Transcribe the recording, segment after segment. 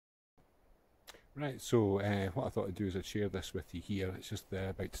Right, so what I thought I'd do is I'd share this with you here. It's just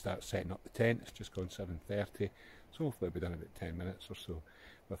about to start setting up the tent. It's just gone 7:30, so hopefully it'll be done in about 10 minutes or so.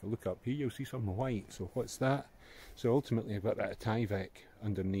 But if I look up here, you'll see something white. So what's that? So ultimately I've got that Tyvek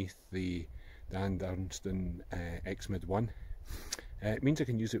underneath the Dan Durston XMid 1. It means I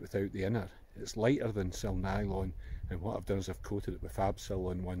can use it without the inner. It's lighter than sil nylon, and what I've done is I've coated it with fab-sil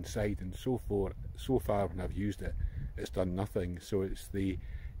on one side, and so far when I've used it, it's done nothing. So it's the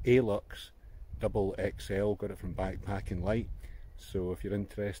Alux double XL, got it from Backpacking Light. So if you're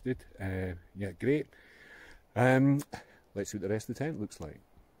interested, yeah, great. Let's see what the rest of the tent looks like.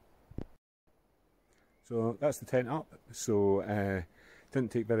 So that's the tent up. So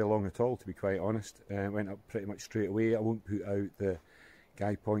didn't take very long at all, to be quite honest. Went up pretty much straight away. I won't put out the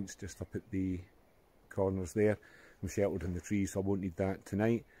guy points just up at the corners there. I'm sheltered in the trees, so I won't need that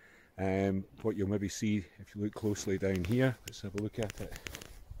tonight. What you'll maybe see if you look closely down here, let's have a look at it.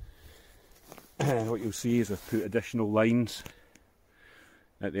 What you'll see is I've put additional lines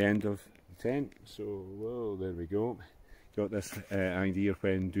at the end of the tent. So, whoa, there we go. Got this idea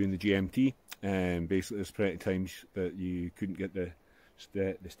when doing the GMT. Basically, there's plenty of times that you couldn't get the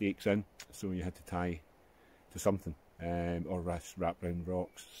stakes in, so you had to tie to something, or wrap around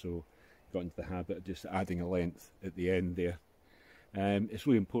rocks. So, got into the habit of just adding a length at the end there. It's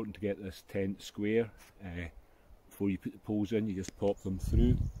really important to get this tent square. Before you put the poles in, you just pop them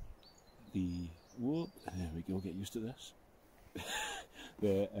through whoop, there we go, get used to this.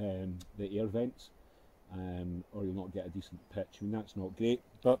 the air vents, or you'll not get a decent pitch. I mean, that's not great,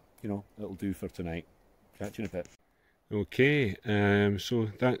 but you know, it'll do for tonight. Catch you in a bit. Okay, so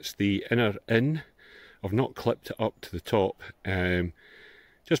that's the inner in. I've not clipped it up to the top,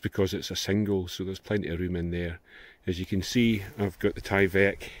 just because it's a single, so there's plenty of room in there. As you can see, I've got the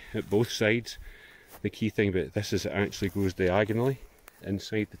Tyvek at both sides. The key thing about this is it actually goes diagonally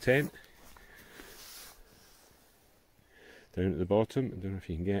inside the tent. Down at the bottom, I don't know if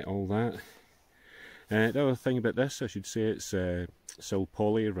you can get all that. The other thing about this, I should say it's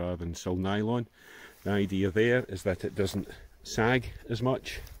silpoly rather than sil nylon. The idea there is that it doesn't sag as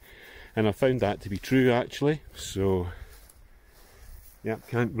much, and I found that to be true actually, so yeah,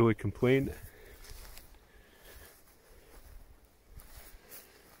 can't really complain.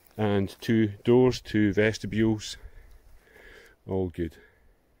 And 2 doors, 2 vestibules, all good.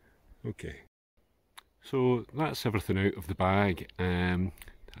 Okay. So that's everything out of the bag. Now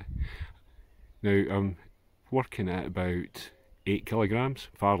I'm working at about 8 kilograms,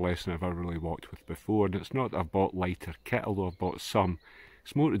 far less than I've ever really walked with before, and it's not that I've bought lighter kit, although I've bought some.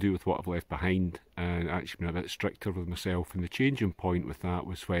 It's more to do with what I've left behind, and actually been a bit stricter with myself, and the changing point with that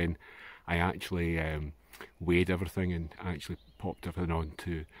was when I actually weighed everything and actually popped everything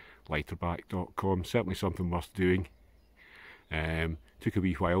onto lighterback.com. Certainly something worth doing. Took a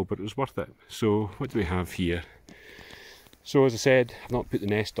wee while, but it was worth it. So what do we have here? So as I said, I've not put the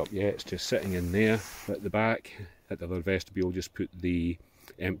nest up yet, it's just sitting in there. At the back, at the other vestibule, just put the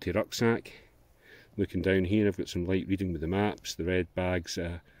empty rucksack. Looking down here, I've got some light reading with the maps. The red bag's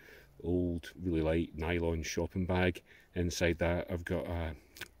a old, really light nylon shopping bag. Inside that I've got a,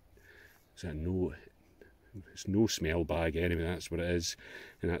 it's no smell bag anyway, that's what it is.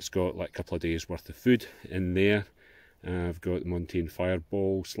 And that's got like a couple of days worth of food in there. I've got the Montane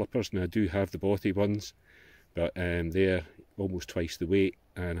Fireball slippers. Now I do have the bothy ones, but they're almost twice the weight,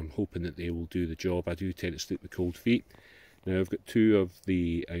 and I'm hoping that they will do the job. I do tend to sleep with cold feet. Now I've got 2 of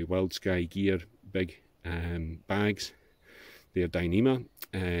the Wild Sky Gear big bags. They're Dyneema.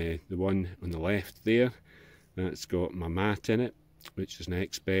 The one on the left there, that's got my mat in it, which is an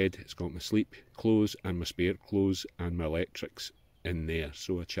X-bed. It's got my sleep clothes and my spare clothes and my electrics in there,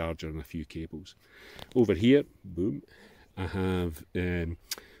 so a charger and a few cables. Over here, boom, I have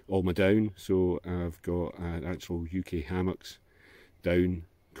all my down. So I've got an actual UK Hammocks down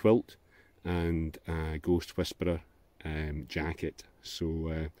quilt and a Ghost Whisperer jacket.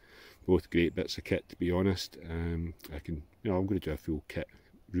 So both great bits of kit, to be honest. I can, you know, I'm going to do a full kit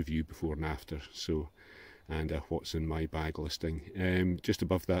review before and after. So, and what's in my bag listing. Just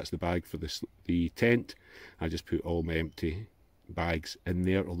above that's the bag for the tent. I just put all my empty bags in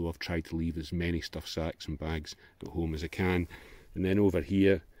there, although I've tried to leave as many stuff sacks and bags at home as I can. And then over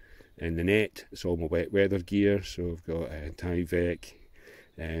here in the net, it's all my wet weather gear. So I've got a Tyvek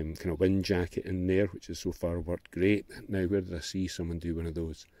kind of wind jacket in there, which has so far worked great. Now, where did I see someone do one of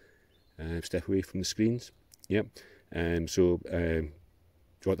those? Step away from the screens. Yep. Got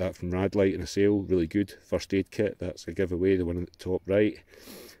that from Radlight in a sale, really good. First aid kit, that's a giveaway, the one at the top right.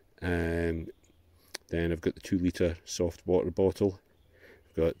 Then I've got the 2 litre soft water bottle.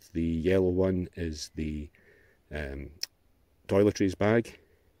 I've got the yellow one is the toiletries bag.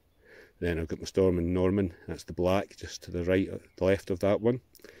 Then I've got my Storm and Norman, that's the black, just to the right, the left of that one.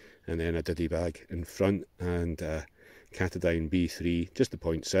 And then a Diddy bag in front, and Catadine B3, just the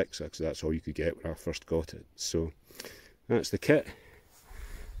 0.6, because that's all you could get when I first got it. So that's the kit,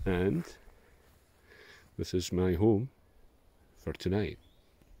 and this is my home for tonight.